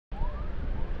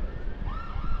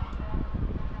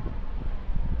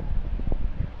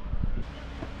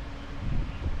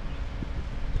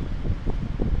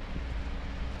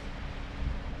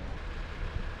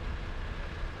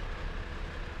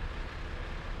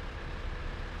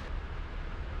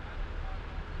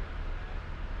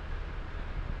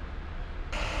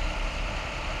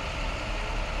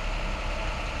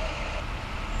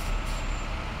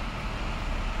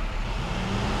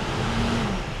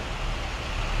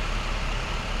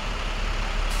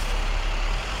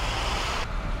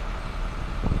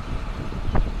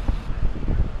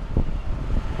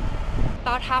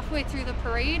about halfway through the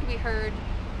parade, we heard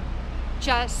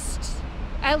just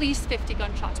at least 50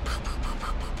 gunshots.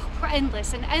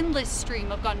 An endless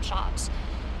stream of gunshots.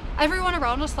 Everyone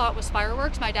around us thought it was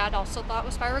fireworks. My dad also thought it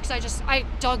was fireworks. I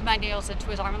dug my nails into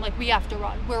his arm. I'm like, we have to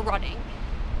run. We're running.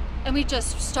 And we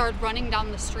just started running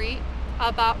down the street.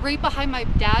 About right behind my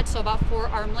dad, so about 4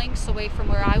 arm lengths away from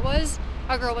where I was,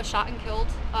 a girl was shot and killed.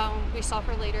 We saw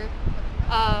her later.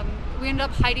 We ended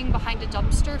up hiding behind a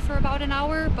dumpster for about an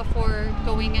hour before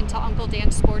going into Uncle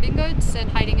Dan's Sporting Goods and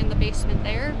hiding in the basement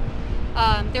there.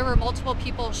 There were multiple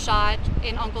people shot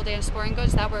in Uncle Dan's Sporting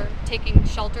Goods that were taking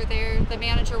shelter there. The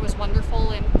manager was wonderful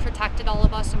and protected all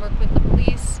of us and worked with the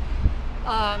police.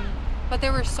 But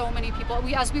there were so many people.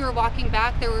 As we were walking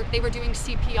back, they were doing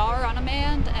CPR on a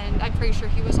man, and I'm pretty sure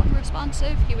he was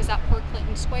unresponsive. He was at Port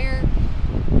Clinton Square,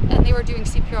 and they were doing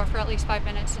CPR for at least 5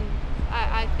 minutes, and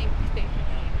I think they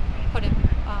put him.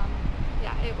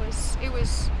 Yeah, it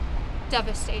was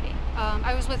devastating.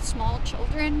 I was with small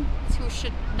children who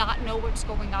should not know what's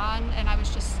going on, and I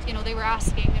was just, they were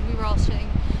asking, and we were all saying,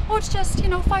 oh, it's just,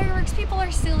 fireworks, people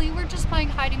are silly, we're just playing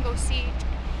hide and go seek.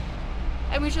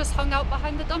 And we just hung out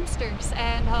behind the dumpsters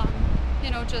and,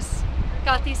 just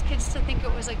got these kids to think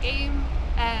it was a game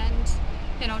and,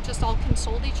 just all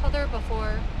consoled each other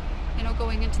before,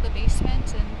 going into the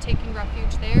basement and taking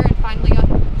refuge there. And finally a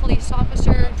police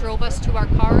officer drove us to our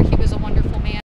car